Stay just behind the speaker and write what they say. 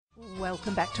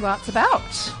Welcome back to Arts About.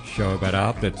 Show about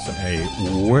art that's a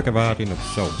work of art in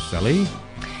itself, Sally.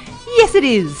 Yes, it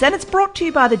is, and it's brought to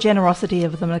you by the generosity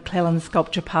of the McClellan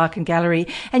Sculpture Park and Gallery,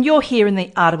 and you're here in the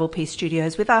Artable Peace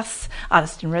Studios with us,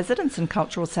 artist-in-residence and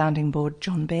cultural sounding board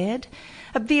John Baird,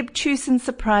 of the obtuse and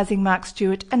surprising Mark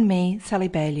Stewart, and me, Sally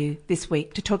Baillieu, this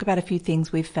week to talk about a few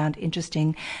things we've found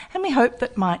interesting and we hope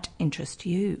that might interest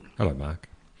you. Hello, Mark.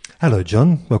 Hello,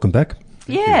 John. Welcome back.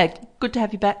 Thank you. Good to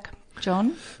have you back,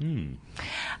 John.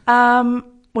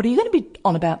 What are you going to be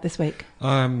on about this week?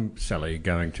 I'm, Sally,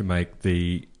 going to make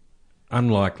the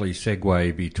unlikely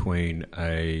segue between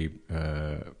a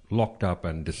locked up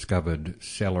and discovered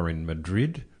cellar in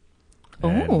Madrid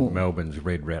and Melbourne's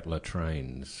Red Rattler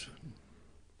trains.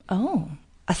 Oh,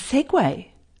 a segue.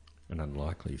 An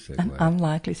unlikely segue. An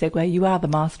unlikely segue. You are the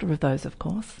master of those, of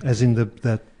course. As in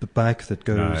the bike that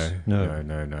goes... No.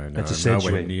 That's a I'm segue.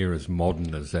 nowhere near as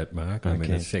modern as that, Mark. I mean,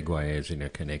 Okay. a segue as in a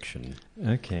connection.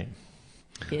 Okay.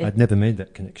 Yeah. I'd never made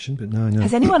that connection, but no.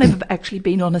 Has anyone ever actually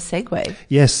been on a Segway?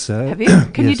 Yes. Have you?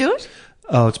 Can you yes. do it?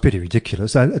 Oh, it's pretty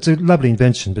ridiculous. It's a lovely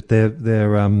invention, but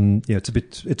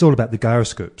it's all about the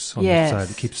gyroscopes on Yes. the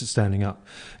side. It keeps it standing up.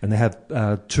 And they have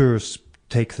tourists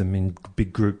take them in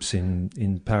big groups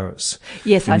in Paris.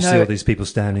 Yes, and I you know. see all these people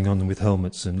standing on them with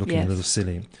helmets and looking Yes. a little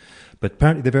silly. But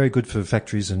apparently they're very good for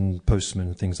factories and postmen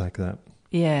and things like that.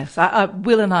 Yes.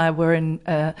 Will and I were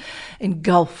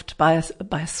engulfed by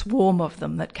a swarm of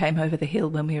them that came over the hill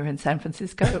when we were in San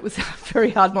Francisco. It was very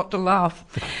hard not to laugh.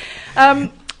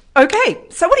 Okay,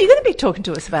 so what are you going to be talking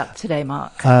to us about today,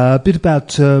 Mark? A bit about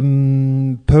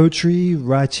poetry,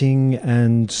 writing,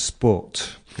 and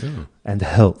sport, and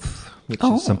health, which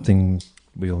is something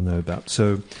we all know about.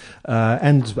 So,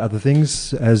 and other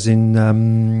things, as in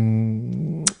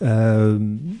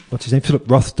what's his name? Philip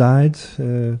Roth died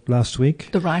last week.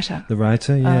 The writer. The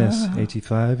writer, yes,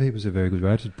 85. He was a very good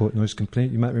writer. Portnoy's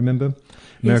Complaint, you might remember.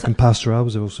 American Pastoral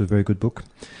was also a very good book.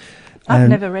 I've And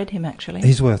never read him, actually.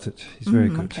 He's worth it. He's very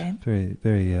good. Okay. Very,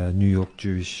 very New York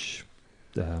Jewish,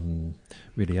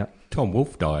 really up. Tom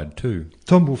Wolfe died too.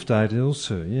 Tom Wolfe died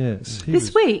also, yes.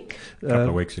 This week? A couple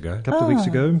of weeks ago. A couple of weeks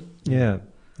ago, yeah.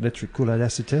 Electric Cool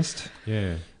Acid Test.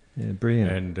 Yeah. Yeah,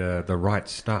 brilliant. And The Right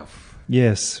Stuff.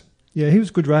 Yes. Yeah, he was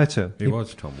a good writer. He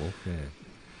was Tom Wolfe, yeah.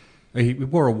 He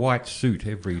wore a white suit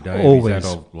every day Always. of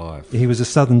his adult life. He was a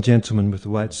southern gentleman with a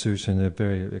white suit and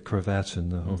a cravat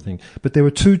and the whole thing. But there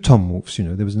were two Tom Wolfes, you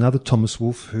know. There was another Thomas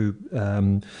Wolfe who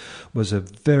was a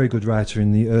very good writer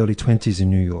in the early 20s in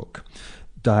New York.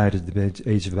 Died at the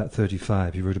age of about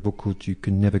 35. He wrote a book called You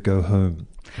Can Never Go Home.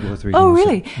 Worth reading Oh, also.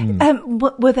 really?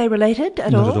 Were they related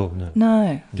at all? Not at all, no.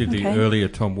 No. Did the earlier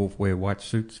Tom Wolfe wear white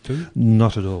suits too?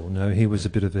 Not at all, no. He was a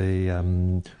bit of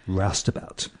a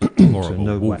roustabout. More so of a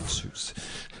no wolf. white suits.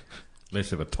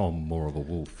 Less of a Tom, more of a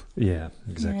wolf. Yeah,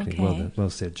 exactly. Okay.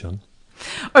 Well said, John.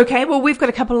 Okay, well, we've got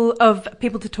a couple of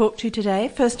people to talk to today.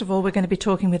 First of all, we're going to be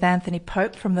talking with Anthony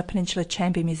Pope from the Peninsula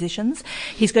Chamber Musicians.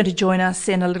 He's going to join us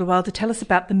in a little while to tell us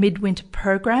about the Midwinter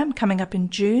program coming up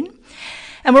in June.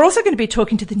 And we're also going to be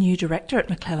talking to the new director at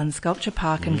McClellan Sculpture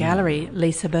Park and Gallery,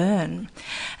 Lisa Byrne,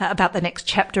 about the next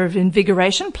chapter of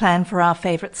invigoration planned for our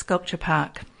favourite sculpture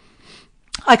park.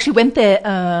 I actually went there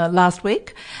last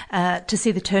week to see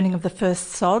the turning of the first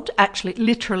sod, actually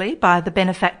literally by the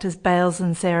benefactors Bales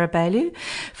and Sarah Baillieu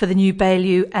for the new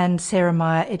Baillieu and Sarah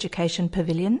Meyer Education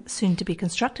Pavilion, soon to be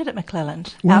constructed at McClellan.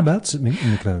 Whereabouts at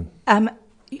McClellan?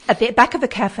 At the back of the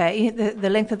cafe, the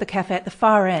length of the cafe at the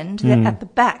far end, at the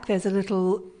back there's a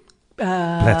little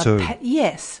Plateau.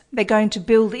 Yes, they're going to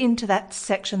build into that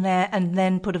section there and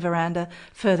then put a veranda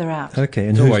further out. Okay.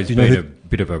 And It's always do you know been who- a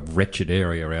bit of a wretched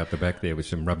area out the back there with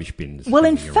some rubbish bins. Well,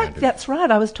 in hanging around fact, it. that's right.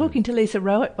 I was talking to Lisa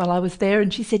Rowett while I was there,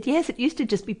 and she said, yes, it used to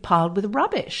just be piled with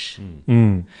rubbish.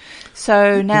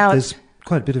 So now There's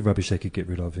quite a bit of rubbish they could get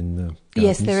rid of in the gardens.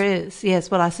 yes, there is. Yes,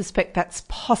 well, I suspect that's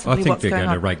possibly I think what's they're going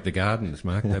going to on. rake the gardens,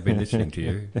 Mark. They've been listening to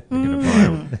you.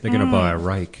 They're going to buy a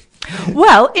rake.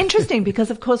 Well, interesting,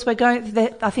 because of course I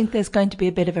think there's going to be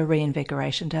a bit of a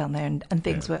reinvigoration down there, and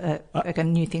things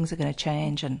new things are going to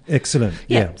change. And Excellent.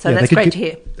 Yeah, so they that's could great to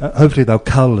hear. Hopefully they'll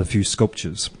cull a few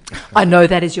sculptures. I know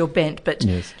that is your bent, but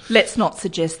Yes. let's not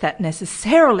suggest that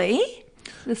necessarily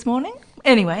this morning.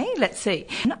 Anyway, let's see.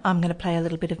 I'm going to play a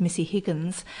little bit of Missy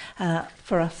Higgins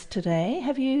for us today.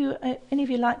 Have you, any of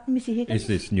you liked Missy Higgins? Is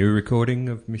this new recording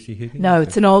of Missy Higgins? No,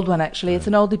 it's an old one actually. It's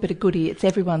an oldie but a goodie. It's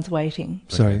Everyone's Waiting.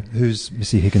 Sorry, who's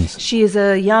Missy Higgins? She is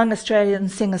a young Australian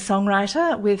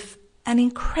singer-songwriter with an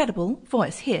incredible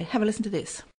voice. Here, have a listen to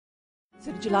this.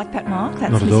 So did you like that, Mark?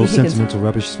 That's Not at Missy all Higgins. sentimental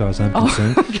rubbish as far as I'm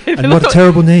concerned. Okay, and what a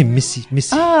terrible name, Missy. Oh,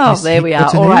 Missy, there we are.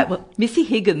 what's her All name? right. Well, Missy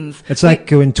Higgins. It's like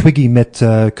when Twiggy met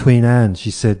Queen Anne. She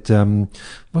said,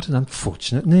 what an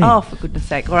unfortunate name. Oh, for goodness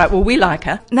sake. All right. Well, we like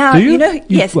her. Now, Do you?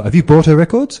 Yes. What, have you bought her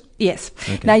records? Yes.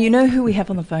 Okay. Now, you know who we have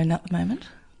on the phone at the moment?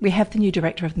 We have the new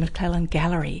director of the McClellan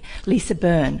Gallery, Lisa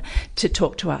Byrne, to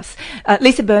talk to us.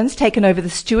 Lisa Byrne's taken over the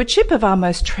stewardship of our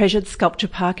most treasured sculpture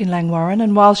park in Langwarrin,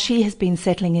 and while she has been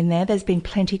settling in there's been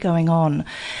plenty going on.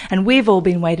 And we've all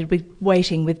been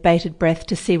waiting with bated breath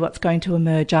to see what's going to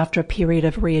emerge after a period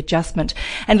of readjustment.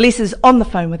 And Lisa's on the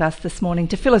phone with us this morning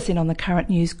to fill us in on the current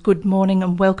news. Good morning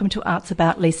and welcome to Arts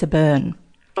About, Lisa Byrne.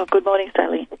 Well, good morning,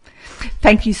 Sally.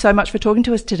 Thank you so much for talking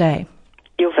to us today.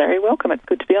 You're very welcome. It's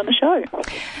good to be on the show.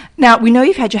 Now, we know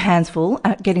you've had your hands full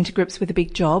getting to grips with a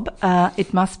big job.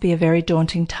 It must be a very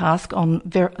daunting task on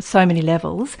so many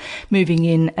levels, moving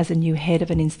in as a new head of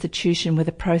an institution with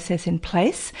a process in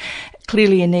place.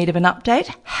 Clearly in need of an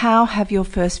update. How have your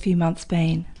first few months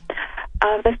been?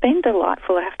 They've been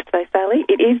delightful, I have to say, Sally.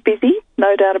 It is busy,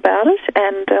 no doubt about it,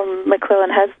 and McClellan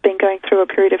has been going through a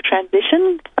period of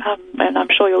transition, and I'm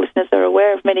sure your listeners are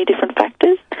aware of many different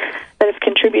factors that have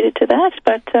contributed to that,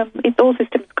 but it's all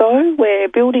systems go. We're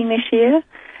building this year.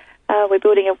 We're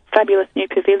building a fabulous new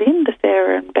pavilion, the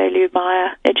Sarah and Baylieu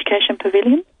Meyer Education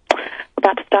Pavilion. We're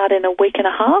about to start in a week and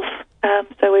a half,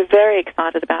 so we're very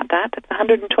excited about that. It's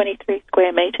 123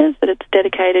 square metres, but it's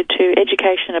dedicated to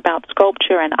education about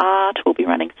sculpture and art. We'll be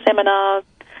running seminars,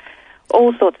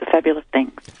 all sorts of fabulous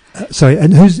things. Sorry,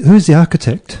 and who's the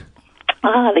architect?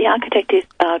 The architect is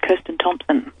Kirsten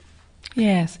Thompson.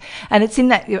 Yes, and it's in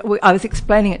that. I was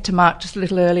explaining it to Mark just a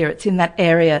little earlier. It's in that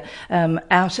area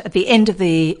out at the end of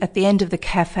the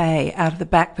cafe, out of the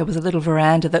back. There was a little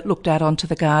veranda that looked out onto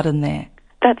the garden there.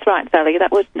 That's right, Sally.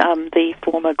 That was the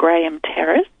former Graham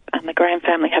Terrace, and the Graham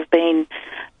family have been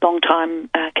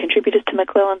long-time contributors to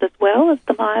McClellan as well as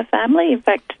the Meyer family. In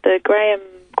fact, the Graham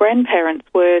grandparents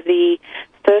were the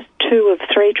first two of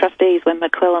three trustees when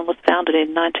McClellan was founded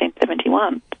in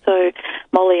 1971. So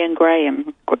Molly and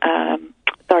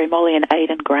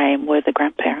Aidan Graham were the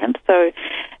grandparents. So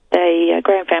the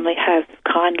Graham family have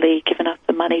kindly given us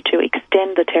the money to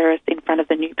extend the terrace in front of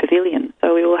the new pavilion.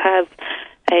 So we will have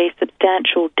a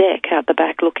substantial deck out the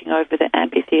back looking over the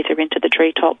amphitheatre into the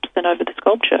treetops and over the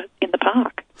sculpture in the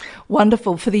park.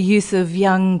 Wonderful, for the use of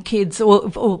young kids,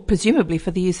 or presumably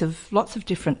for the use of lots of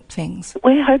different things.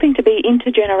 We're hoping to be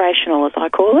intergenerational, as I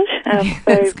call it.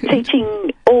 So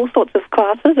teaching all sorts of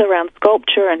classes around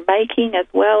sculpture and making, as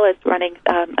well as running,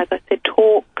 as I said,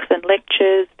 talks and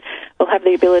lectures. We'll have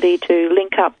the ability to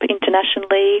link up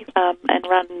internationally and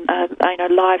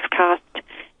run live cast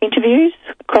interviews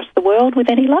across the world with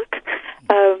any luck.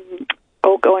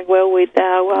 All going well with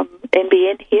our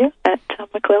NBN here at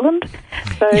McClellan.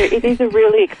 So it is a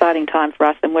really exciting time for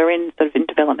us, and we're in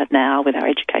development now with our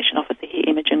education officer here,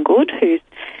 Imogen Good, who's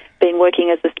been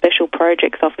working as a special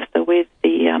projects officer with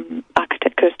the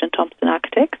architect Kirsten Thompson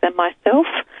Architects and myself,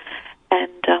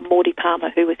 and Maudie Palmer,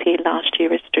 who was here last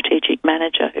year as strategic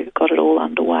manager, who got it all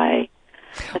underway.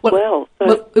 Well,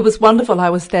 it was wonderful. I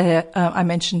was there. I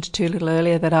mentioned to you a little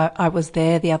earlier that I was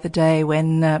there the other day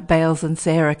when Bales and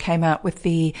Sarah came out with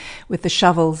the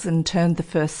shovels and turned the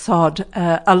first sod,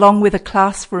 along with a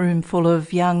classroom full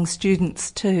of young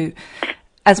students too,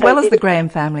 as well as the Graham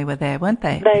family were there, weren't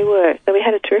they? They were. So we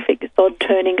had a terrific sod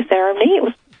turning ceremony. It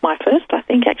was my first, I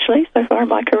think, actually, so far in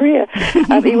my career.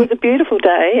 It was a beautiful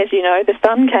day, as you know. The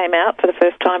sun came out for the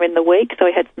first time in the week, so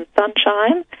we had some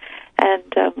sunshine.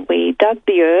 And we dug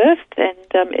the earth,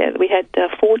 and we had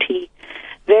 40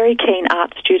 very keen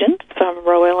art students from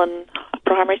Rowellen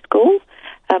Primary School.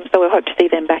 So we hope to see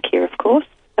them back here, of course,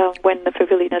 when the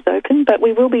pavilion is open. But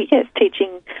we will be, teaching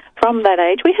from that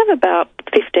age. We have about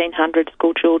 1,500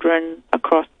 school children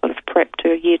across prep to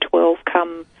year 12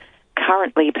 come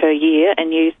currently per year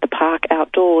and use the park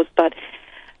outdoors. But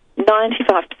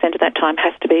 95% of that time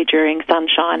has to be during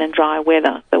sunshine and dry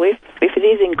weather. So if it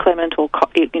is inclement or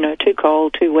too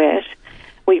cold, too wet,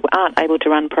 we aren't able to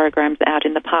run programs out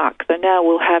in the park. So now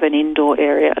we'll have an indoor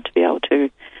area to be able to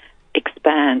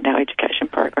expand our education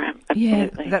program.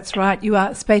 Absolutely. Yeah, that's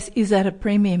right. Space is at a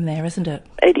premium there, isn't it?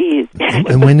 It is.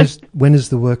 And when is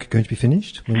the work going to be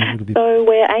finished? When will it be? So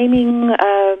we're aiming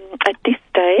at this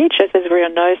stage, as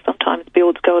everyone knows, sometimes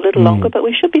builds go a little longer, but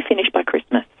we should be finished by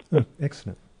Christmas. Oh,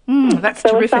 excellent. That's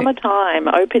so terrific. So a summertime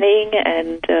opening,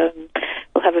 and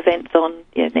we'll have events on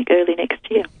early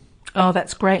next year. Oh,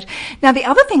 that's great. Now, the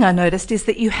other thing I noticed is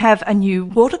that you have a new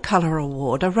watercolour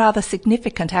award, a rather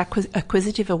significant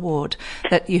acquisitive award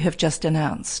that you have just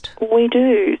announced. We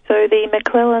do. So the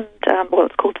McClelland,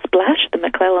 it's called Splash, the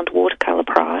McClelland Watercolour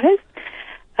Prize.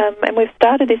 And we've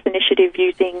started this initiative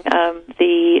using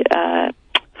the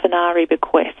Finari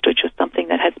bequest, which was something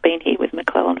that has been here with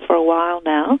McClelland for a while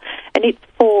now, and it's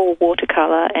for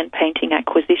watercolour and painting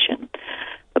acquisition.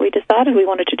 But we decided we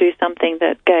wanted to do something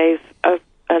that gave a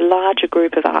larger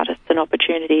group of artists an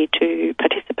opportunity to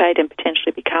participate and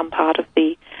potentially become part of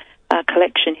the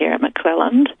collection here at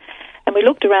McClelland. And we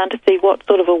looked around to see what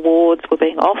sort of awards were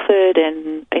being offered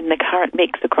and in the current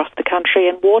mix across the country,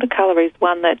 and watercolour is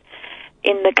one that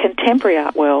in the contemporary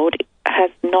art world has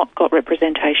not got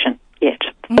representation yet.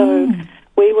 So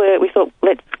we thought,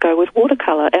 let's go with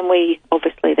watercolour, and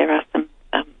obviously there are some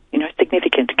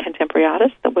significant contemporary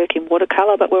artists that work in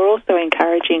watercolour, but we're also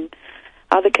encouraging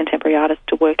other contemporary artists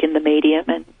to work in the medium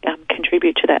and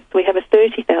contribute to that. So we have a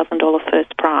 $30,000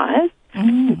 first prize,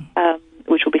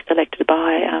 which will be selected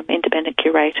by independent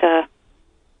curator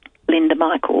Linda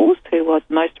Michaels, who was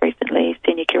most recently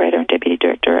Senior Curator and Deputy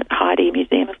Director at Heide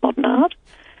Museum of Modern Art,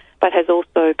 but has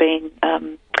also been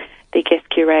the guest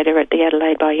curator at the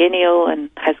Adelaide Biennial and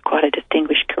has quite a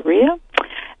distinguished career.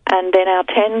 And then our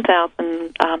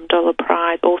 $10,000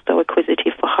 prize, also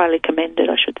acquisitive for highly commended,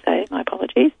 I should say, my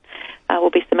apologies, will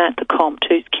be Samantha Compt,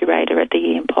 who's curator at the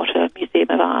Ian Potter Museum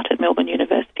of Art at Melbourne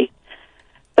University.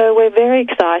 So we're very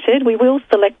excited. We will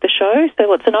select the show,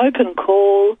 so it's an open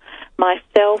call.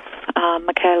 Myself,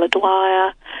 Michaela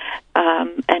Dwyer,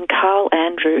 and Carl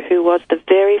Andrew, who was the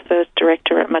very first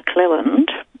director at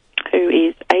McClelland, who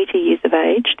is 80 years of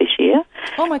age this year,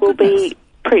 will be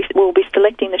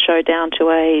selecting the show down to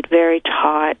a very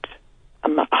tight,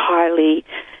 highly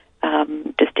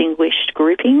distinguished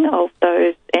grouping of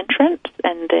those entrants,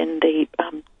 and then the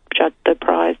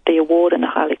prize, the award, and the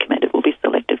highly commended will be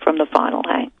selected from the final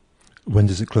hang. When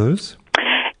does it close?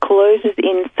 Closes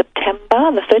in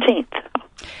September the 13th.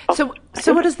 So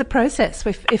what is the process?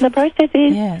 The process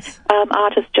is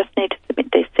artists just need to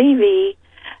submit their CV,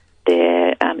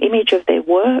 their image of their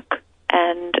work,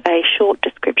 and a short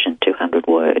description, 200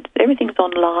 words. Everything's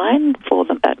online for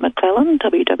them at McClelland,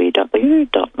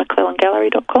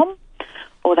 www.mcclellandgallery.com,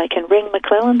 or they can ring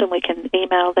McClelland and we can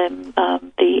email them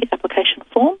the application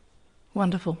form.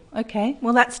 Wonderful. Okay.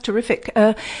 Well, that's terrific.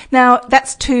 Now,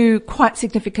 that's two quite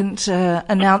significant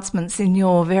announcements in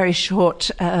your very short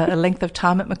length of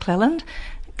time at McClelland.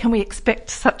 Can we expect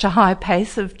such a high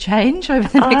pace of change over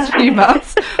the next few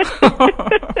months?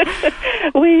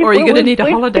 Or are you going to need a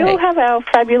holiday? We still have our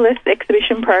fabulous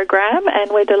exhibition program,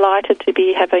 and we're delighted to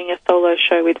be having a solo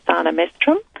show with Sana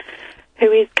Mestrom,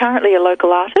 who is currently a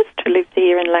local artist who lives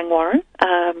here in Langwarrin,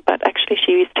 but actually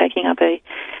she is taking up a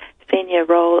senior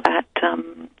role at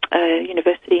a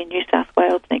university in New South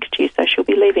Wales next year, so she'll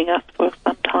be leaving us for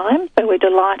some time. So we're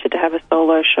delighted to have a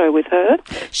solo show with her.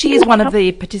 She is one of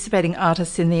the participating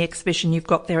artists in the exhibition you've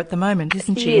got there at the moment,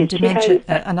 isn't she? In Dimension,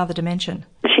 another Dimension.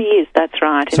 She is, that's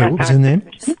right. So what was her name?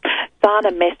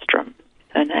 Sana Mestrom is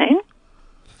her name.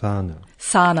 Sana.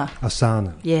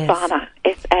 Sana. Yes. Sana,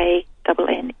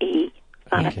 S-A-N-N-E.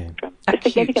 Okay. A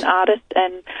significant artist,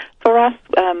 and for us,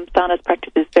 Sana's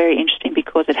practice is very interesting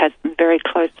because it has some very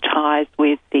close ties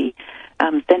with the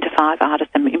Centre 5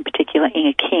 artists, and in particular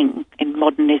Inga King, in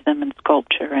modernism and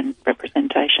sculpture and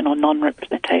representation or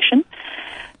non-representation.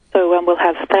 So we'll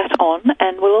have that on,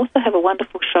 and we'll also have a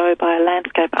wonderful show by a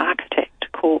landscape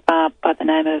architect called by the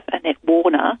name of Annette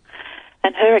Warner,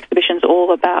 and her exhibition's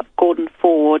all about Gordon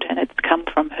Ford, and it's come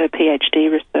from her PhD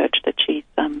research that she's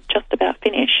just about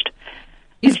finished.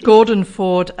 Is Gordon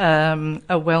Ford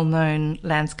a well-known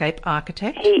landscape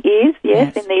architect? He is,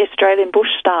 yes, in the Australian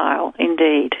bush style,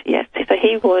 indeed, yes. So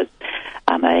he was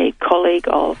a colleague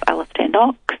of Alistair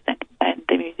Knox and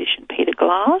the musician Peter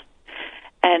Glass,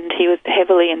 and he was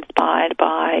heavily inspired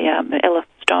by Ella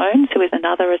Stones, who is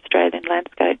another Australian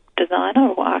landscape designer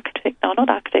or architect, no, not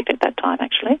architect at that time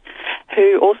actually,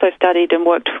 who also studied and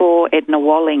worked for Edna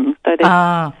Walling. So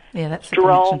there's that's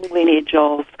strong lineage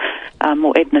of,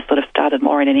 well, Edna sort of started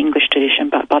more in an English tradition,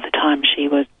 but by the time she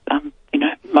was,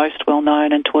 most well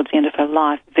known and towards the end of her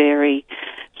life, very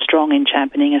strong in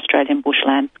championing Australian bush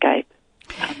landscape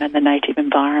and the native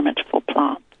environment for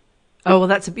plants. Oh,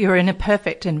 well, you're in a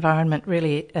perfect environment,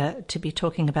 really, to be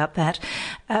talking about that.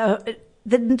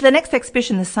 The next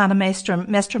exhibition, the Sana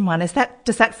Mestrom one,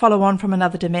 does that follow on from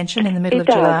Another Dimension in the middle of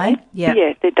July? Yep.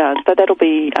 Yes, it does. So that'll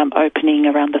be opening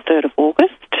around the 3rd of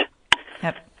August.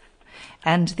 Yep.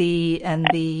 And the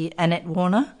Annette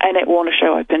Warner? Annette Warner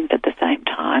show opened at the same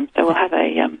time. So we'll have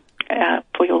a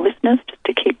for your listeners just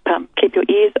to keep your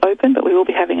is open, but we will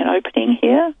be having an opening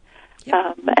here.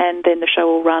 Yep. And then the show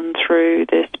will run through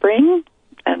the spring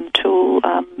until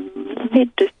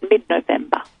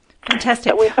mid-November.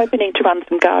 Fantastic. So we're hoping to run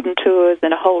some garden tours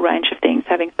and a whole range of things,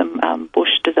 having some bush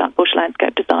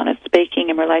landscape designers speaking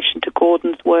in relation to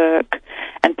Gordon's work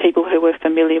and people who were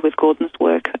familiar with Gordon's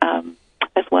work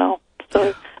as well. So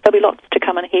there'll be lots to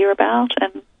come and hear about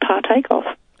and partake of.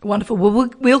 Wonderful.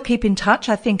 Well, we'll keep in touch.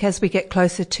 I think as we get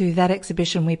closer to that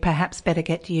exhibition, we perhaps better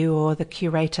get you or the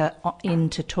curator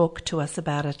in to talk to us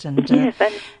about it. And yes,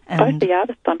 and both the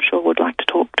artists, I'm sure, would like to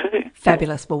talk too.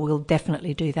 Fabulous. Well, we'll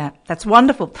definitely do that. That's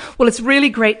wonderful. Well, it's really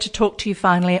great to talk to you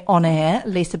finally on air,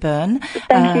 Lisa Byrne.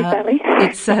 Thank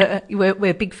you, Sally.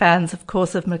 We're big fans, of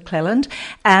course, of McClelland,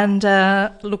 and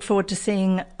look forward to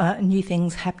seeing new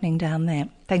things happening down there.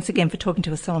 Thanks again for talking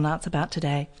to us on Arts About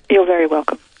today. You're very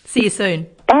welcome. See you soon.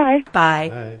 Bye. Bye.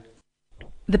 Bye.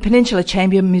 The Peninsula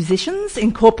Chamber Musicians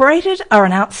Incorporated are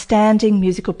an outstanding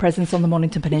musical presence on the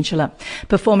Mornington Peninsula,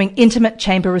 performing intimate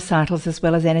chamber recitals as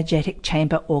well as energetic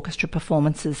chamber orchestra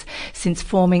performances since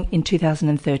forming in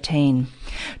 2013.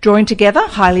 Drawing together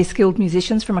highly skilled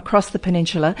musicians from across the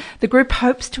peninsula, the group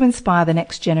hopes to inspire the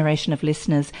next generation of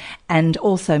listeners and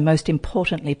also, most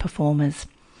importantly, performers.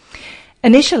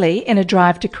 Initially, in a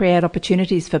drive to create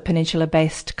opportunities for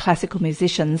Peninsula-based classical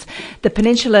musicians, the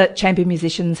Peninsula Chamber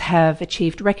Musicians have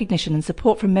achieved recognition and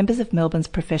support from members of Melbourne's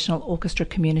professional orchestra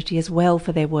community as well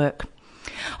for their work.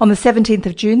 On the 17th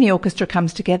of June, the orchestra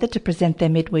comes together to present their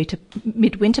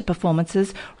midwinter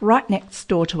performances right next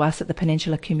door to us at the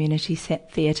Peninsula Community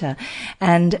Theatre.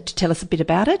 And to tell us a bit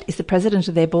about it is the president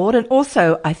of their board and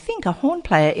also, I think, a horn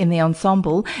player in the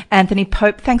ensemble, Anthony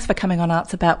Pope. Thanks for coming on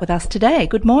Arts About with us today.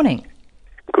 Good morning.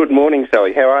 Good morning,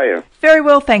 Sally. How are you? Very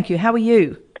well, thank you. How are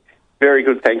you? Very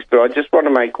good, thanks. But I just want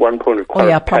to make one point of clarification. Oh,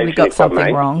 yeah, I probably got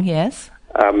something wrong, yes?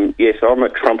 Yes, I'm a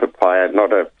trumpet player,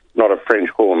 not a French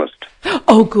hornist.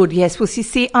 Oh, good, yes. Well, you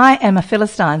see, I am a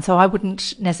Philistine, so I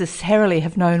wouldn't necessarily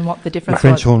have known what the difference was. The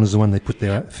French horn is the one they put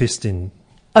their fist in.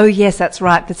 Oh, yes, that's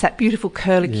right. That's that beautiful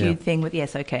curlicue thing with,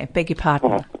 yes, okay, beg your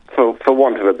pardon. Oh, for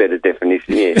want of a better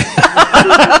definition, yes.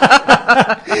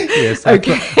 Yes,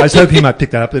 okay. I was hoping he might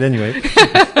pick that up, but anyway.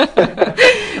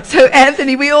 So,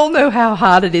 Anthony, we all know how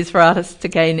hard it is for artists to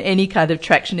gain any kind of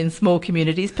traction in small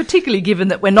communities, particularly given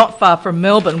that we're not far from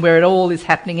Melbourne, where it all is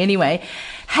happening anyway.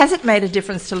 Has it made a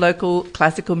difference to local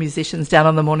classical musicians down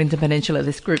on the Mornington Peninsula,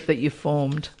 this group that you've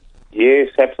formed? Yes,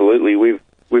 absolutely.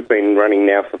 We've been running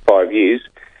now for 5 years,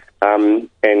 and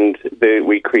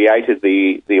we created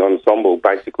the ensemble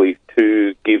basically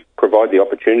to provide the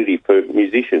opportunity for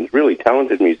musicians, really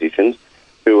talented musicians,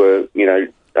 who are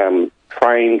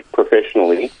trained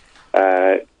professionally,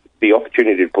 the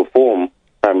opportunity to perform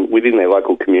within their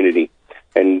local community.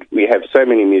 And we have so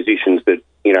many musicians that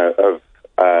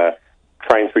have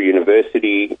trained through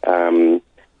university and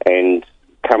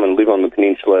come and live on the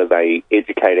peninsula. They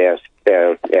educate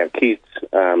our kids,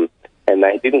 and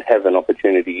they didn't have an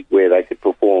opportunity where they could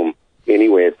perform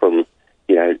anywhere from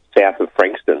south of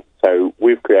Frankston. So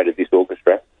we've created this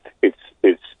orchestra.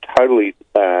 It's totally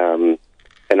an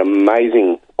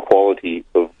amazing quality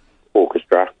of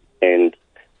orchestra, and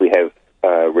we have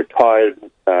retired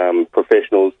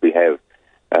professionals, we have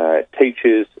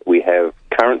teachers, we have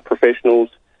current professionals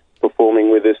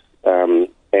performing with us, and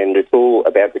it's all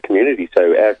about the community.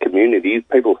 So our community,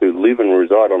 people who live and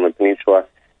reside on the peninsula,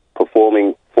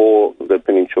 performing for the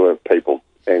peninsula people,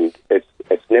 and it's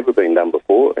never been done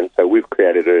before, and so we've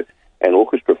created an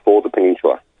orchestra for the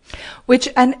peninsula. Which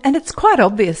and it's quite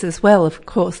obvious as well, of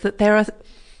course, that there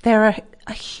are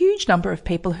a huge number of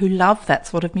people who love that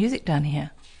sort of music down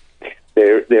here.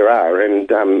 There are, and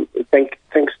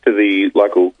thanks to the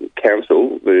local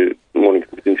council, the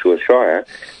Mornington Peninsula Shire,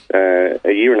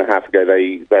 a year and a half ago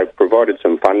they provided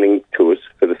some funding to us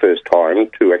for the first time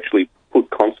to actually put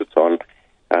concerts on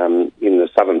in the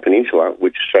Southern Peninsula,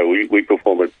 so we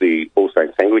perform at the All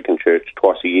Saints Anglican Church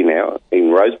twice a year now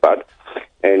in Rosebud,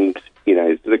 and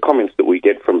the comments that we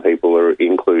get from people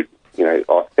include,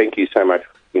 oh, thank you so much,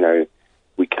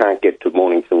 we can't get to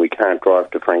Mornington, we can't drive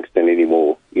to Frankston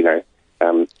anymore,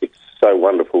 it's so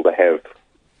wonderful to have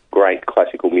great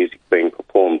classical music being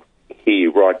performed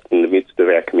here right in the midst of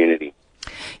our community.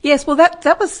 Yes, well,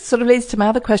 that was sort of leads to my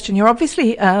other question. You're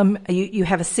obviously, you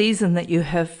have a season that you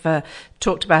have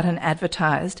talked about and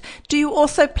advertised. Do you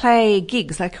also play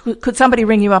gigs? Like, could somebody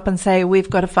ring you up and say, we've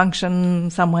got a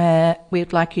function somewhere,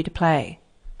 we'd like you to play?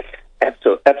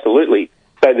 Absolutely.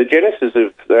 So the genesis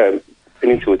of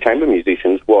Peninsula Chamber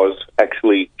Musicians was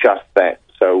actually just that.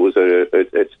 So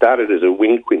it started as a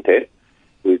wind quintet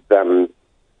with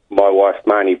my wife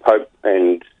Marnie Pope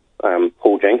and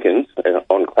Paul Jenkins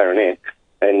on clarinet,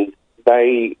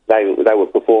 they were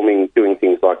performing, doing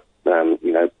things like,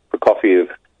 Prokofiev,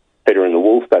 Peter and the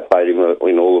Wolf. They played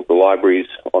in all of the libraries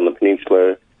on the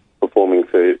peninsula, performing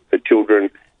for children.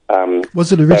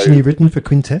 Was it originally written for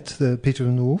quintet, the Peter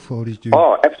and the Wolf, or did you?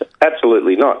 Oh,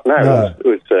 absolutely not. No.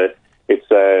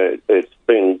 It's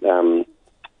been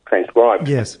transcribed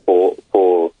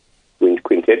for wind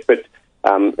quintet, but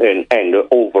and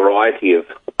all variety of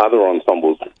other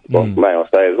ensembles, may I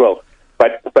say as well.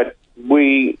 But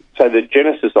so the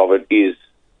genesis of it is,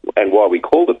 and why we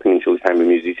called it Peninsula Chamber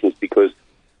Musicians, because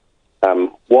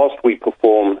whilst we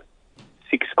perform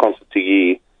 6 concerts a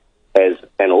year as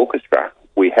an orchestra,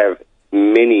 we have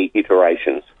many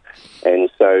iterations, and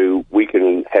so we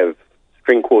can have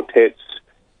string quartets,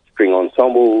 string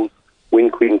ensembles,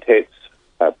 wind quintets,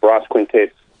 brass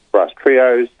quintets, brass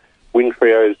trios, wind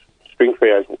trios, string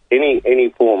trios, any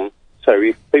form. So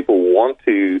if people want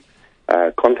to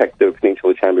contact the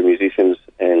Peninsula Chamber Musicians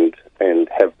and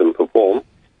have them perform,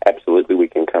 absolutely we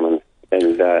can come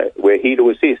and we're here to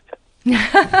assist.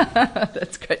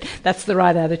 That's great. That's the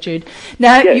right attitude.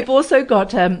 Now, You've also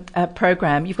got a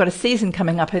program. You've got a season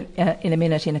coming up in a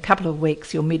minute, in a couple of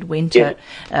weeks, your midwinter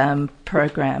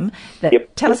program.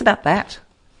 Tell us about that.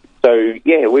 So,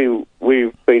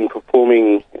 we've been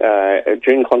performing a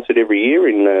June concert every year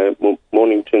in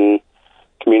Mornington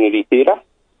Community Theatre.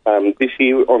 This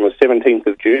year on the 17th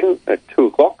of June at 2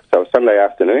 o'clock, so Sunday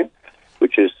afternoon,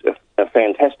 which is a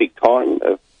fantastic time,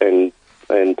 and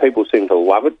people seem to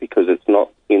love it because it's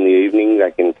not in the evening.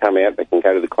 They can come out, they can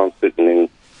go to the concert and then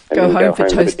go home for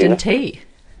toast and tea.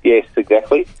 Yes,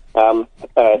 exactly. So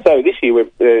this year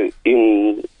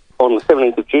on the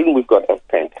 17th of June, we've got a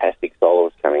fantastic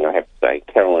soloist coming, I have to say,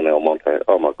 Carolyn Almonte.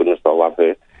 Oh my goodness, I love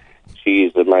her. She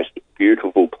is the most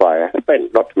beautiful player,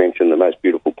 not to mention the most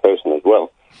beautiful person as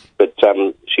well. But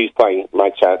she's playing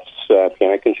Mozart's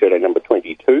Piano Concerto number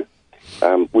 22,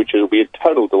 which will be a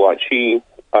total delight. She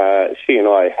and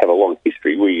I have a long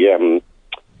history. We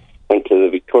went to the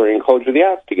Victorian College of the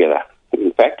Arts together,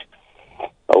 in fact,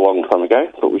 a long time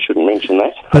ago, but we shouldn't mention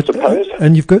that, I suppose.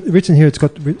 And you've got written here, it's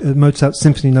got Mozart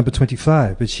Symphony number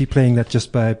 25. Is she playing that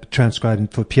just by transcribing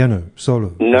for piano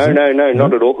solo? No,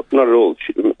 not at all. Not at all.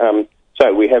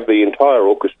 So we have the entire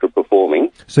orchestra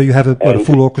performing. So you have a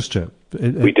full orchestra?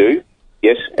 We do,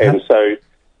 yes. And so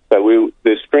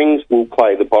the strings will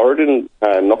play the Borodin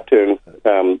Nocturne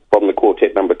from the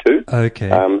quartet number 2. Okay.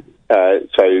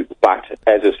 But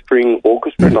as a string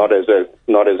orchestra, not as a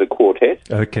quartet.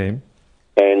 Okay.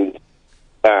 And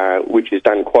which is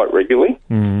done quite regularly.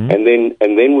 Mm-hmm. And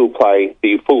then we'll play,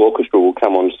 the full orchestra will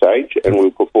come on stage and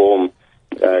we'll perform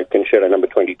Concerto number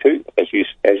 22, as you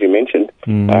mentioned,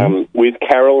 with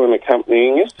Carol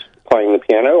accompanying us, playing the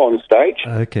piano on stage.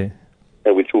 Okay.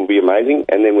 Which will be amazing.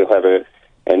 And then we'll have an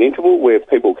interval where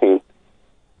people can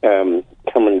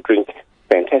come and drink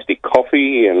fantastic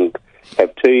coffee and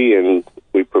have tea, and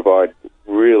we provide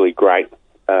really great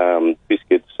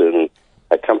biscuits and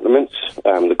accompaniments.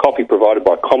 The coffee provided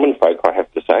by common folk, I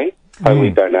have to say,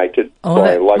 totally donated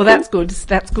by local. Well, that's good.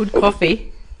 That's good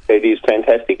coffee. It is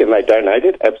fantastic, and they donate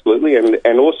it, absolutely.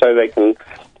 And also they can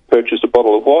purchase a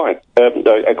bottle of wine,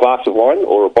 a glass of wine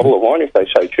or a bottle of wine if they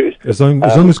so choose. As long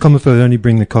as common folk only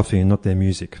bring the coffee and not their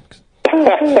music.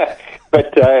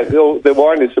 But the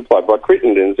wine is supplied by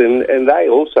Crittendens, and they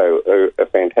also are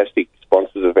fantastic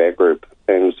sponsors of our group.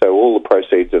 And so all the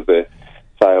proceeds of the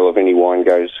sale of any wine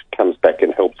comes back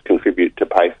and helps contribute to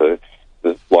pay for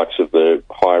the likes of the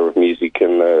hire of music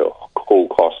and the hall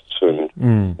costs and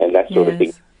that sort of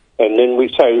thing. And then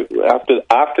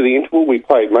after the interval, we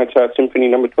played Mozart Symphony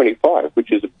number 25,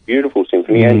 which is a beautiful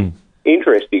symphony and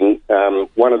interesting.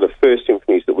 One of the first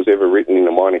symphonies that was ever written in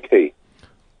a minor key.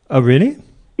 Oh, really?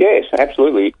 Yes,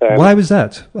 absolutely. Why was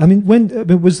that? I mean, when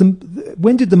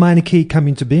did the minor key come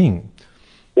into being?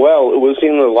 Well, it was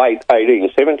in the late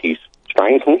 1870s,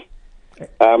 strangely,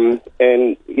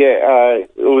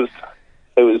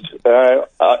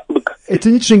 look. It's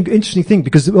an interesting thing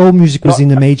because all music was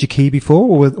in a major key before,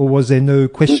 or was there no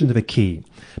question of a key?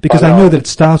 Because I know that it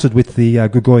started with the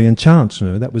Gregorian chant.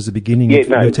 That was the beginning of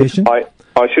notation.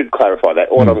 I should clarify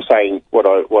that. What I'm saying, what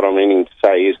I'm meaning to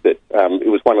say is that it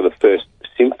was one of the first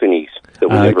symphonies that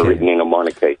was ever written in a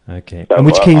minor key. Okay. So, and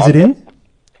which key is it in?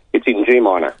 It's in G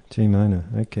minor. G minor.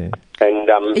 Okay.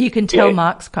 And you can tell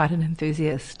Mark's quite an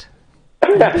enthusiast.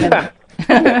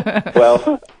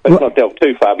 Well, let's not delve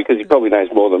too far because he probably knows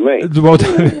more than me.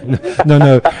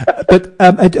 No.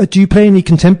 But do you play any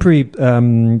contemporary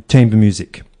chamber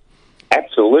music?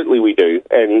 Absolutely, we do,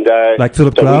 and like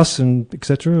Philip Glass and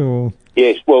etc. Or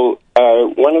yes, well,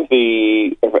 one of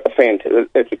the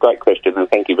that's a great question, and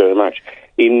thank you very much.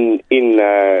 In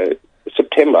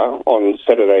September, on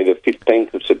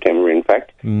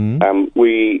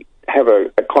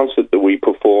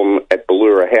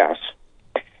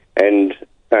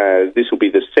this will be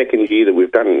the second year that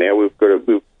we've done it now.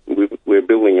 We're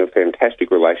building a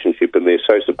fantastic relationship, and they're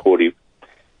so supportive.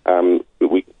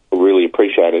 We really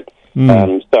appreciate it.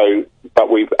 But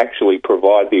we've actually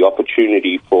provide the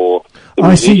opportunity for the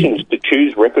musicians to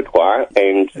choose repertoire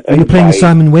and you're playing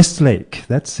Simon Westlake.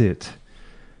 That's it.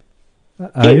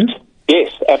 Are you?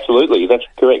 Yes, absolutely. That's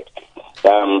correct.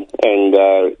 And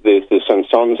there's some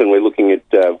songs, and we're looking at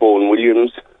Vaughan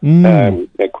Williams,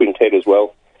 a quintet as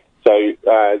well. So,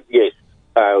 yes,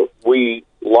 we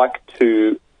like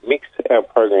to mix our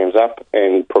programs up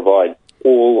and provide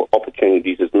all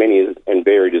opportunities, as many and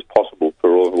varied as possible,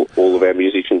 for all of our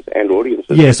musicians and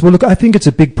audiences. Yes, well, look, I think it's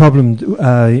a big problem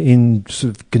in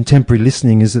sort of contemporary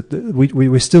listening is that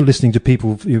we're still listening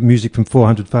to music from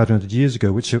 400, 500 years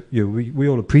ago, which we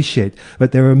all appreciate,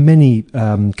 but there are many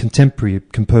contemporary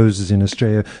composers in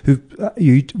Australia who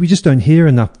we just don't hear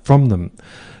enough from them.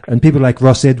 And people like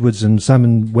Ross Edwards and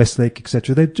Simon Westlake,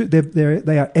 etc.,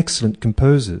 they are excellent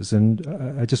composers, and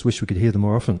I just wish we could hear them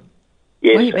more often.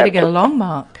 Yes, well, you better get along,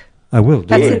 Mark. I will.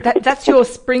 That's it. That's your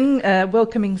spring,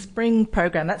 welcoming spring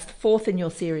program. That's the fourth in your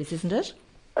series, isn't it?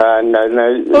 No.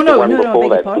 Oh, no, I beg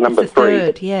your pardon. Number it's the 3.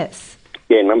 Third, yes.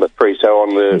 Yeah, number 3. So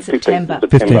on the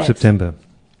 15th of September.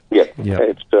 Yeah.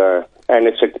 It's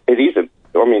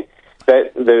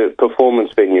the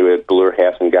performance venue at Ballura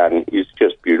House and Garden is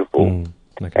just beautiful, and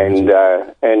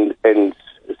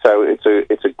so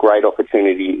it's a great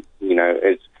opportunity. You know,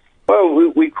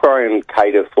 we try and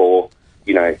cater for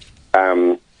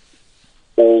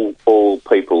all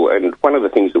people, and one of the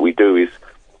things that we do is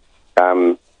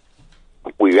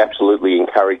we absolutely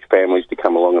encourage families to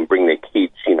come along and bring their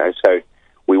kids. You know, so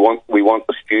we want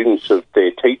the students of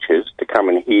their teachers to come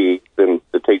and hear them,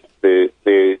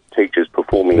 their teachers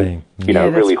performing,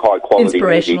 really high quality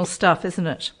inspirational music. stuff, isn't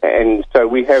it? And so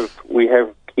we have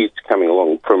kids coming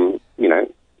along from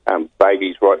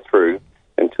babies right through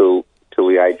until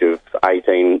the age of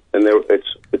 18, and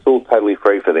it's all totally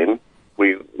free for them.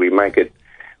 We make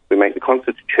the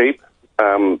concerts cheap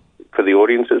for the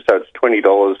audiences, so it's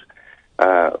 $20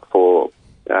 for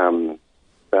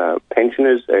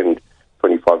pensioners and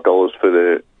 $25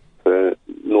 for the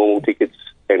normal tickets,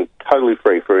 and totally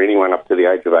free for anyone up to the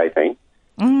age of 18.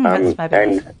 That's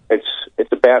fabulous. And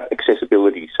it's about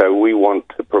accessibility. So we want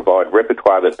to provide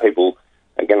repertoire that people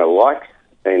are going to like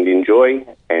and enjoy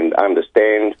and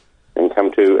understand and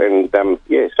come to. And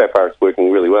so far it's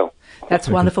working really well. That's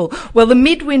wonderful. Well, the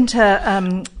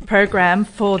midwinter program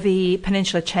for the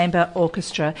Peninsula Chamber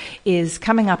Orchestra is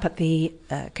coming up at the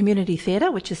Community Theatre,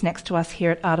 which is next to us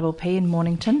here at RPP in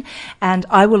Mornington. And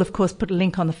I will, of course, put a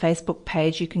link on the Facebook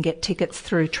page. You can get tickets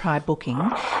through Try Booking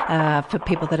for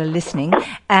people that are listening.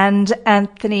 And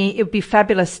Anthony, it would be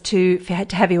fabulous to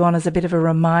have you on as a bit of a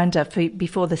reminder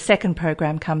before the second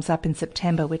program comes up in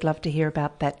September. We'd love to hear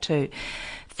about that too.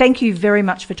 Thank you very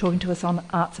much for talking to us on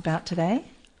Arts About today.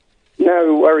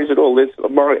 No worries at all. It's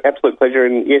my absolute pleasure.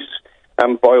 And yes,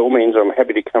 by all means, I'm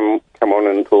happy to come on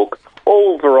and talk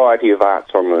all variety of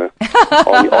arts on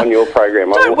your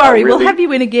program. Don't worry, we'll have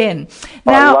you in again.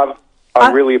 Now,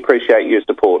 I really appreciate your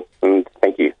support, and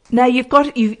thank you. Now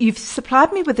you've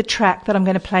supplied me with a track that I'm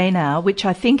going to play now, which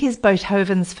I think is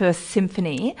Beethoven's First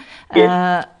Symphony.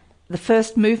 Yes. The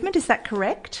first movement, is that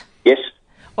correct? Yes.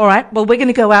 All right, well, we're going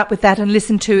to go out with that and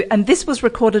listen to, and this was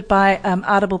recorded by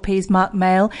RPP's Mark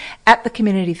Mail at the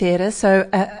Community Theatre, so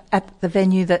at the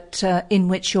venue that in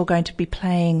which you're going to be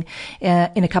playing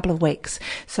in a couple of weeks.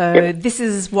 So This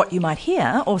is what you might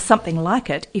hear, or something like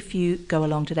it, if you go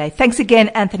along today. Thanks again,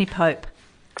 Anthony Pope.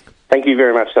 Thank you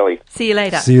very much, Sally. See you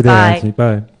later. See you there, Bye. Anthony.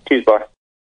 Bye. Cheers, bye.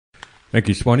 Thank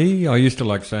you, Swanee. I used to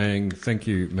like saying, thank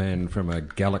you, man, from a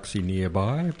galaxy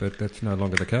nearby, but that's no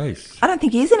longer the case. I don't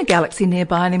think he's in a galaxy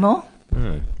nearby anymore.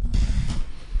 No.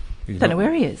 Don't know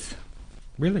where he is.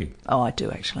 Really? Oh, I do,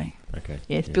 actually. Okay.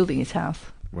 Yeah, he's building his house.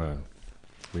 Well,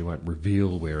 we won't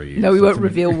reveal where he is. No, we won't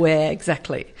reveal where,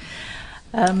 exactly.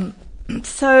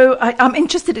 So I'm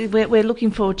interested, we're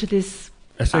looking forward to this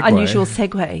unusual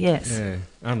segue, yes. Yeah,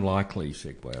 unlikely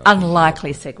segue.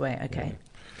 Unlikely segue, okay.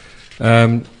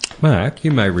 Yeah. Mark,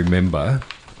 you may remember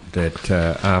that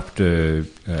after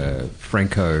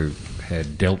Franco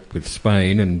had dealt with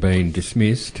Spain and been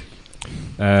dismissed,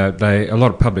 a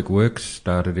lot of public works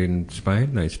started in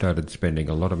Spain. They started spending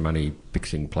a lot of money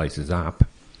fixing places up.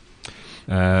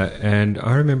 And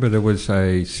I remember there was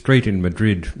a street in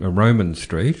Madrid, a Roman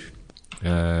street,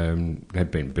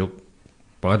 had been built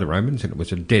by the Romans, and it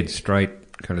was a dead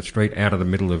straight kind of street out of the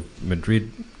middle of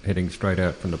Madrid, heading straight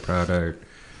out from the Prado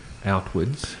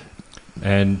outwards.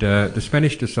 And the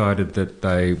Spanish decided that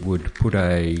they would put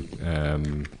a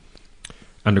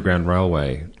underground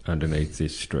railway underneath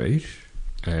this street,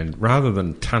 And rather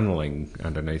than tunnelling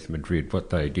underneath Madrid, what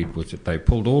they did was that they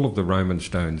pulled all of the Roman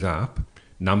stones up,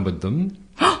 numbered them,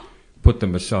 put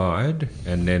them aside,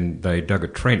 and then they dug a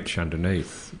trench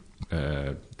underneath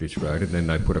this road, and then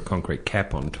they put a concrete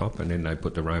cap on top, and then they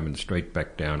put the Roman street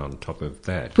back down on top of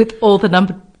that. With all the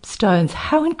numbered stones.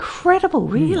 How incredible,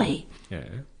 really. Yeah,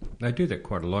 they do that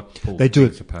quite a lot. They do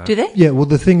it. Apart. Do they? Yeah, well,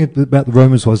 the thing about the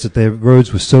Romans was that their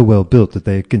roads were so well built that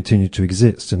they continued to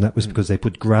exist, and that was because they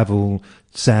put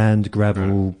sand,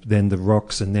 gravel, then the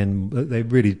rocks, and then they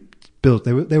really built.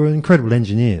 They were incredible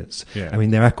engineers. Yeah. I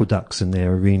mean, their aqueducts and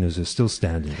their arenas are still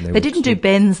standing. They didn't do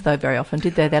bends though very often,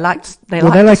 did they? They liked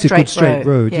a good straight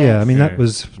road. Yes. Yeah, I mean it that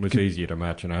was easier to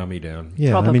march an army down.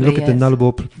 Yeah, Probably, I mean look at the yes.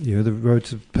 Nullarbor, the road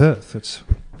to Perth. It's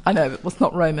I know, it was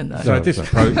not Roman though. So this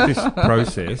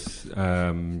process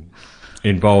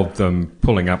involved them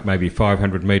pulling up maybe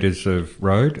 500 metres of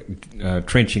road,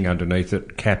 trenching underneath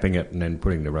it, capping it, and then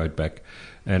putting the road back.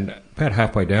 And about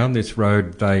halfway down this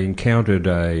road, they encountered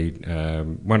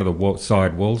one of the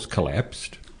side walls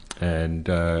collapsed, and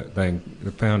they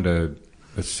found a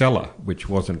cellar which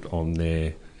wasn't on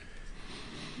their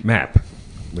map,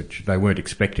 which they weren't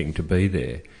expecting to be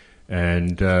there.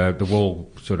 And the wall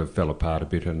sort of fell apart a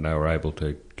bit, and they were able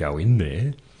to go in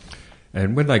there.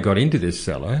 And when they got into this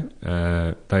cellar,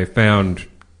 they found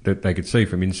that they could see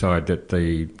from inside that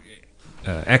the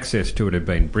access to it had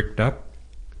been bricked up,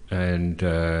 and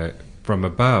from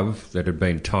above that had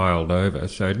been tiled over,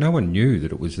 so no one knew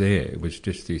that it was there. It was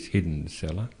just this hidden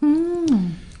cellar.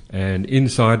 And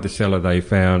inside the cellar they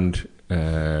found,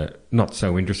 not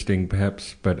so interesting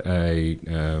perhaps, but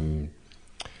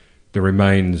the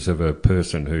remains of a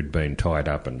person who'd been tied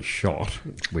up and shot,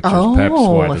 which is perhaps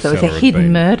why the so it was cellar a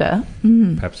hidden murder.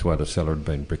 Perhaps why the cellar had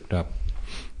been bricked up.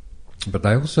 But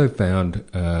they also found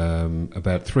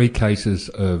about 3 cases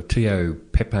of Tio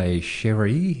Pepe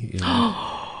sherry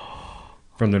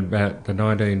from about the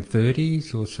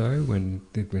 1930s or so, when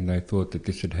they thought that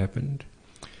this had happened.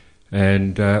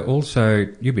 And also,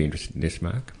 you'd be interested in this,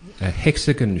 Mark, a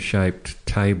hexagon-shaped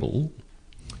table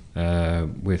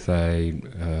with a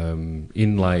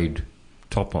inlaid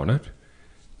top on it,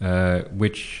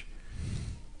 which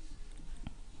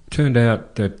turned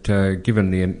out that,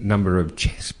 given the number of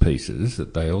chess pieces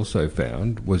that they also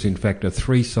found, was in fact a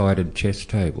 3-sided chess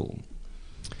table.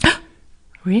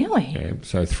 Really? Yeah,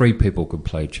 so 3 people could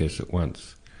play chess at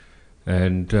once.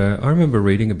 And I remember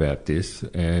reading about this,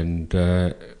 and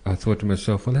I thought to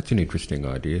myself, well, that's an interesting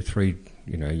idea. 3,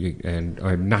 and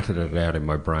I nutted it out in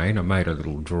my brain. I made a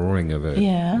little drawing of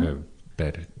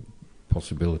that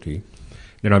possibility.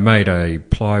 Then I made a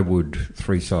plywood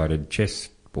 3-sided chess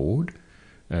board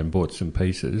and bought some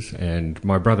pieces, and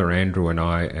my brother Andrew and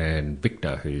I and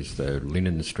Victor, who's the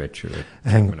linen stretcher at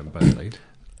Chapman and Bailey.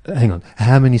 Hang on,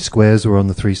 how many squares were on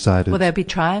the 3-sided? Well, there'd be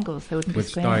triangles, there wouldn't be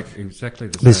squares. Like exactly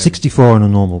the same. There's 64 on a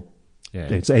normal. Yeah.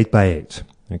 It's 8 by 8.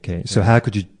 Okay, so how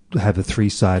could you have a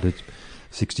 3-sided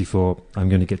 64? I'm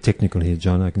going to get technical here,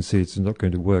 John. I can see it's not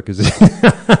going to work, is it?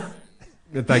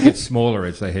 They get smaller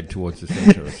as they head towards the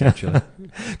centre, essentially.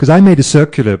 Because I made a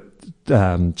circular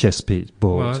chess piece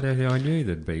board. Well, I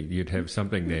knew you'd have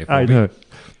something there for I me. know.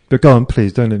 But go on,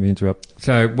 please, don't let me interrupt.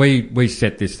 So we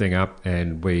set this thing up,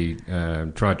 and we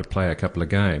tried to play a couple of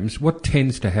games. What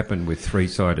tends to happen with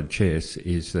 3-sided chess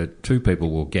is that 2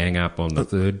 people will gang up on the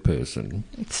third person.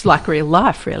 It's like real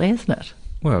life, really, isn't it?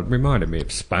 Well, it reminded me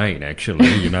of Spain,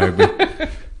 actually, with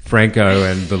Franco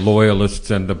and the Loyalists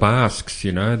and the Basques,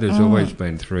 There's always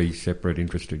been 3 separate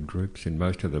interested groups in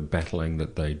most of the battling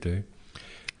that they do.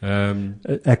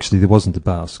 Actually, there wasn't the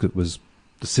Basque. It was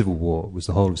the Civil War. It was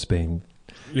the whole of Spain.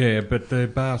 Yeah, but the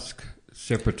Basque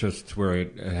separatists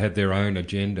had their own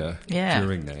agenda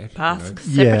during that. Basque separatists.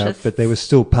 Yeah, but they were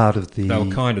still part of the... They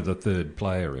were kind of the third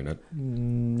player in it.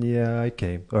 Yeah,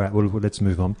 okay. All right, well, let's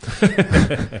move on.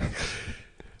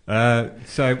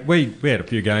 So we had a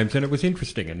few games, and it was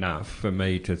interesting enough for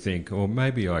me to think,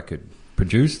 maybe I could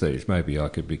produce these. Maybe I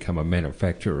could become a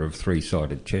manufacturer of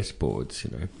 3-sided chessboards,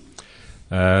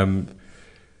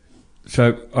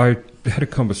 So I had a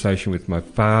conversation with my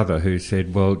father, who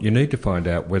said, well, you need to find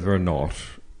out whether or not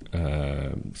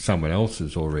someone else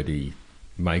is already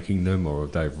making them, or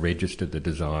if they've registered the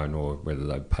design, or whether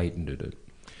they've patented it.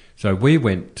 So we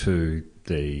went to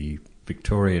the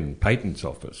Victorian Patents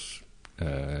Office,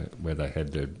 where they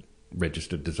had the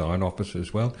registered design office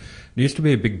as well. There used to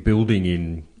be a big building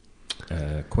in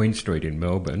Queen Street in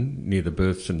Melbourne, near the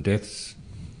births and deaths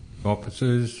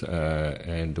offices,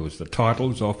 and there was the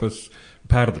titles office,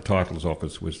 part of the titles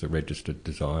office was the registered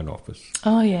design office.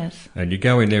 Oh, yes. And you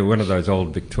go in there, one of those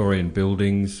old Victorian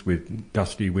buildings with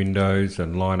dusty windows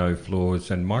and lino floors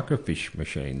and microfiche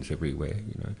machines everywhere,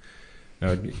 you know.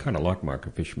 You kind of like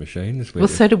microfiche machines. Well,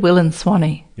 so do Will and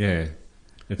Swanee. Yeah.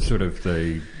 It's sort of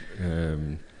the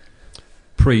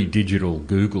pre-digital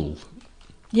Google.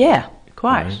 Yeah,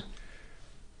 quite. You know?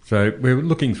 So we're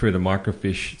looking through the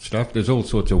microfiche stuff. There's all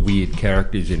sorts of weird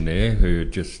characters in there who are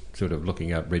just sort of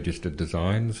looking up registered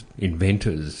designs.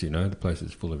 Inventors, you know, the place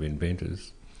is full of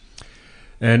inventors.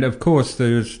 And, of course,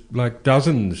 there's like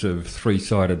dozens of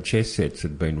three-sided chess sets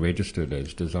had been registered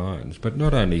as designs, but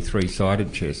not only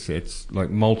three-sided chess sets, like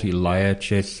multi-layer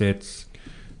chess sets.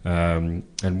 And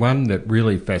one that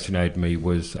really fascinated me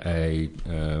was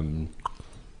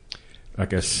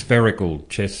like a spherical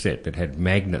chess set that had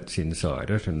magnets inside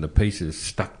it, and the pieces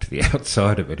stuck to the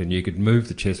outside of it, and you could move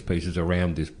the chess pieces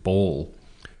around this ball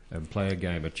and play a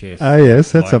game of chess. Oh,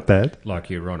 yes, that's not bad. Like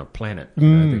you're on a planet. You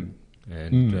know,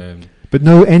 and but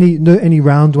no any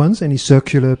round ones, any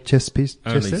circular chess sets?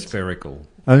 Only spherical.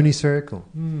 Only spherical.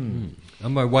 On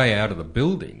my way out of the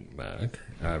building, Mark,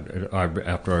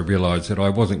 after I realised that I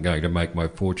wasn't going to make my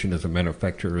fortune as a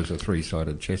manufacturer of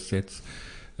three-sided chess sets,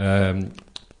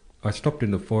 I stopped in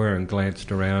the foyer and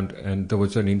glanced around, and there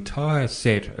was an entire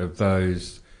set of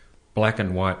those black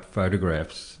and white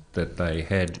photographs that they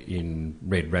had in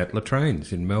Red Rattler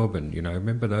trains in Melbourne. You know,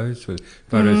 remember those? With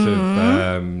photos of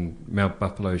Mount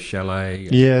Buffalo Chalet.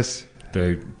 Yes.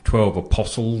 The 12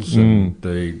 Apostles and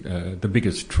the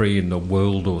biggest tree in the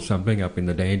world or something up in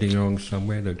the Dandenongs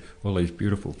somewhere. All these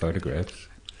beautiful photographs.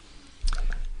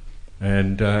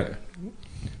 And...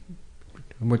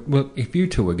 well, if you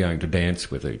two are going to dance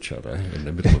with each other in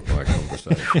the middle of my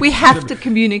conversation... We have to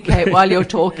communicate while you're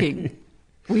talking.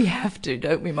 We have to,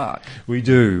 don't we, Mark? We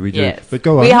do. Yes. But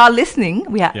go on. We are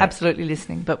listening. We are absolutely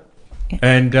listening. But yeah.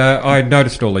 And I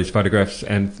noticed all these photographs,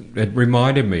 and it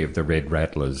reminded me of the Red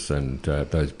Rattlers and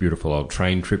those beautiful old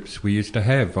train trips we used to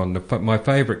have on my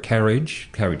favourite carriage.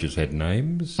 Carriages had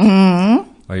names.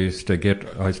 Mm-hmm. I used to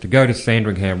go to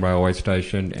Sandringham Railway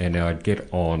Station, and I'd get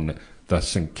on the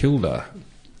St Kilda,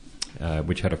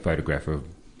 which had a photograph of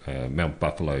Mount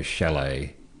Buffalo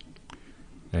Chalet,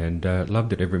 and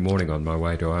loved it every morning on my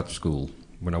way to art school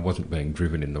when I wasn't being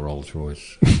driven in the Rolls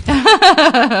Royce.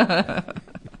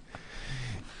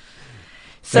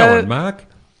 Go on, Mark.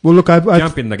 Well, look, I've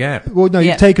jump in the gap. Well, no,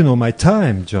 you've taken all my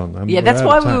time, John. That's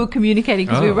why we were communicating,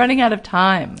 because we were running out of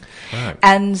time. Right.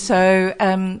 And so,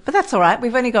 but that's all right.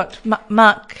 We've only got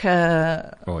Mark.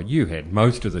 You had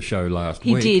most of the show last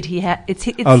week. He did. He had. It's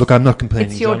oh, look, I'm not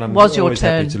complaining. John. Was your always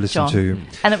turn, happy to listen John. to you.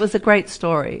 And it was a great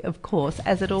story, of course,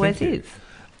 as it always is.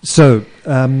 So,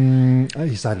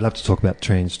 yes, I'd love to talk about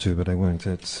trains too, but I won't.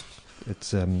 It's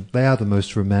they are the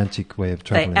most romantic way of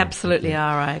travelling. They absolutely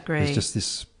are. I agree. There's just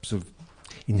this sort of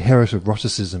inherent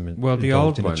eroticism. Well, the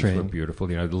old ones train. were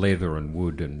beautiful, you know, leather and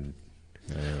wood and...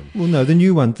 well, no, the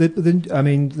new one.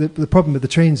 The problem with the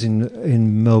trains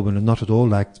in Melbourne are not at all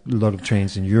like a lot of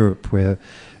trains in Europe, where,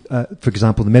 for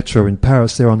example, the metro in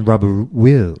Paris, they're on rubber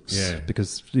wheels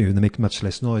because they make much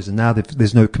less noise, and now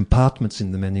there's no compartments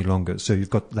in them any longer. So you've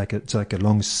got it's like a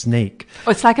long snake.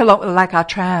 Oh, it's like like our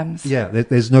trams. Yeah,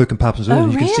 there's no compartments. Oh,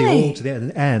 you really? can see all to the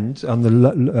end, and on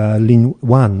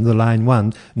the line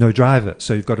one, no driver.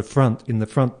 So you've got in the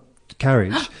front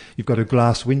carriage, you've got a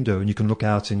glass window, and you can look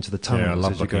out into the tunnels. Yeah, I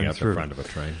love as you're looking going out through. the front of a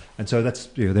train. And so that's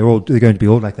they're going to be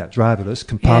all like that, driverless,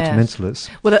 compartmentless.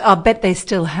 Yes. Well, I bet they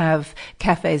still have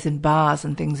cafes and bars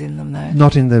and things in them, though.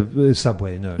 Not in the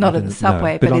subway, no. Not in the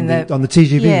subway, but on in the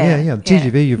TGV. Yeah, the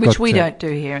TGV. You've which got, we don't do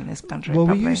here in this country. Well,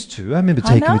 probably. we used to. I remember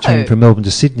taking a train from Melbourne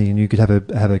to Sydney, and you could have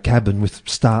a cabin with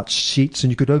starched sheets, and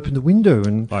you could open the window.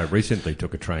 And I recently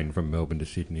took a train from Melbourne to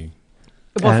Sydney.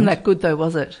 It wasn't that good, though,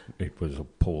 was it? It was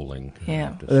appalling.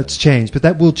 Yeah. That's changed, but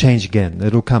that will change again.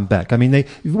 It'll come back. I mean,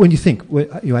 when you think,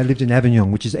 I lived in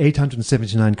Avignon, which is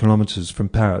 879 kilometres from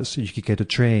Paris. You could get a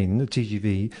train, a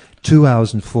TGV, 2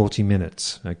 hours and 40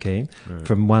 minutes, okay? Right.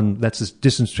 From that's the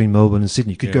distance between Melbourne and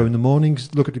Sydney. You could go in the morning,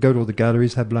 go to all the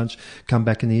galleries, have lunch, come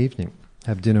back in the evening,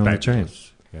 have dinner on the train.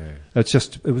 Yeah. It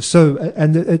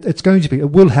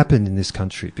will happen in this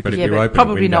country. But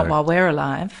probably not while we're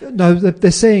alive. No,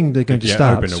 they're saying they're going to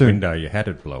start open soon. a window, your hat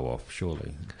would blow off,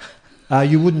 surely.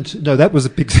 You wouldn't. No, that was a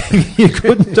big thing. You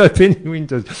couldn't open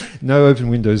windows. No open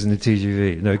windows in the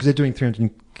TGV. No, because they're doing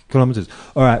 300 kilometres.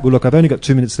 All right. Well, look, I've only got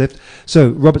 2 minutes left.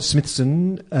 So Robert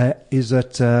Smithson is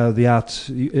at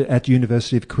at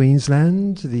University of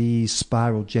Queensland, the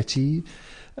Spiral Jetty.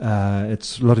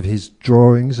 It's a lot of his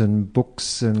drawings and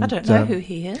books. And I don't know who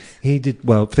he is. He did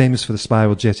famous for the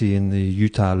Spiral Jetty in the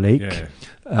Utah Lake. Yeah.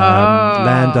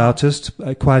 land artist.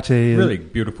 Quite a really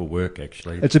beautiful work,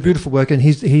 actually. It's a beautiful work, and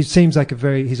he seems like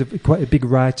he's quite a big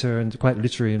writer and quite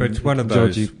literary. But it's one of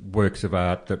those works of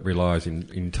art that relies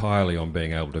entirely on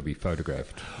being able to be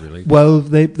photographed. Really. Well,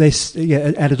 and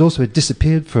it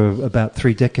disappeared for about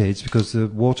 3 decades because the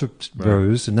water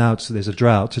rose, and now there's a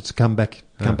drought. It's come back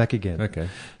again. Okay.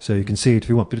 So you can see it if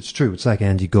you want, but it's true. It's like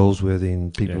Andy Goldsworthy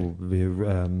and people.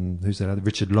 Who's that other?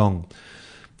 Richard Long,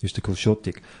 used to call Short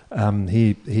Dick.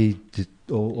 He did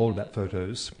all about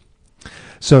photos.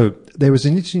 So there was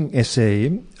an interesting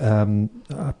essay.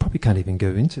 I probably can't even go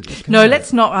into this. No,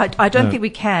 let's not. I don't think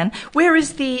we can. Where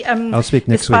is the? I'll speak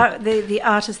next week. The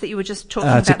artist that you were just talking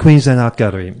about. It's at Queensland Art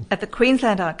Gallery. At the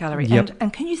Queensland Art Gallery. Yep.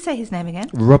 And can you say his name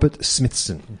again? Robert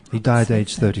Smithson. He died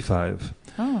aged 35.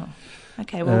 Oh.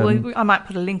 Okay, well, I might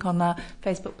put a link on the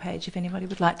Facebook page if anybody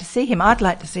would like to see him. I'd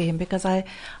like to see him because I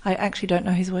actually don't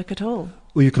know his work at all.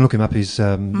 Well, you can look him up. He's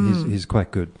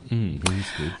quite good. He's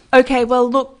good. Okay, well,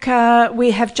 look,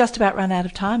 we have just about run out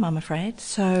of time, I'm afraid.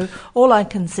 So all I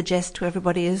can suggest to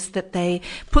everybody is that they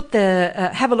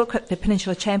have a look at the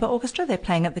Peninsula Chamber Orchestra. They're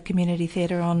playing at the Community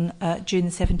Theatre on June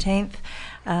the 17th.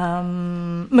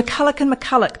 McCulloch and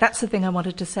McCulloch, that's the thing I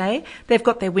wanted to say. They've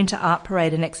got their Winter Art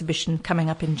Parade and exhibition coming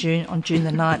up on June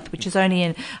the 9th, which is only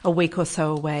in a week or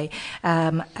so away.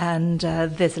 And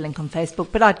there's a link on Facebook,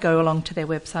 but I'd go along to their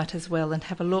website as well and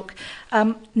have a look.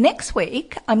 Next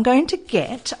week, I'm going to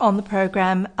get on the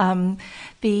program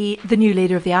the new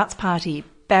leader of the Arts Party,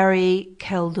 Barry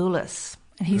Keldoulis.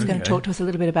 And he's going to talk to us a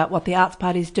little bit about what the Arts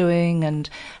Party's doing and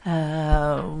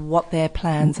what their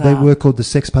plans are. They were called the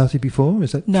Sex Party before,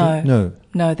 is that true?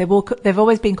 No. They've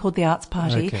always been called the Arts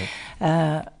Party. Okay.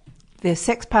 The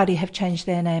Sex Party have changed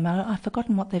their name. I've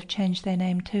forgotten what they've changed their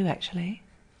name to, actually.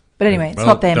 But anyway, it's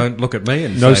not them. Don't look at me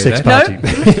and no say sex that.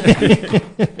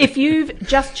 party. If you've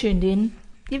just tuned in,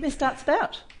 you've missed Arts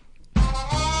About.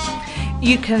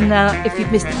 You can, if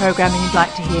you've missed the program and you'd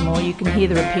like to hear more, you can hear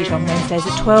the repeat on Wednesdays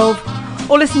at 12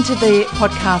 or listen to the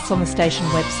podcasts on the station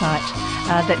website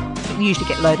that usually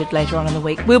get loaded later on in the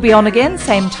week. We'll be on again,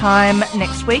 same time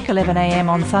next week, 11 a.m.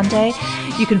 on Sunday.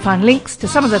 You can find links to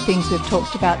some of the things we've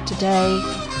talked about today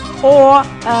or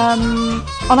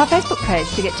on our Facebook page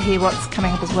to get to hear what's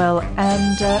coming up as well.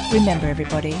 And remember,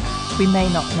 everybody, we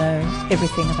may not know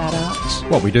everything about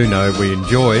art. What we do know, we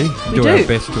enjoy. We do do our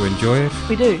best to enjoy it.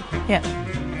 We do, yeah.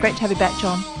 Great to have you back,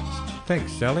 John.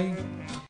 Thanks, Sally.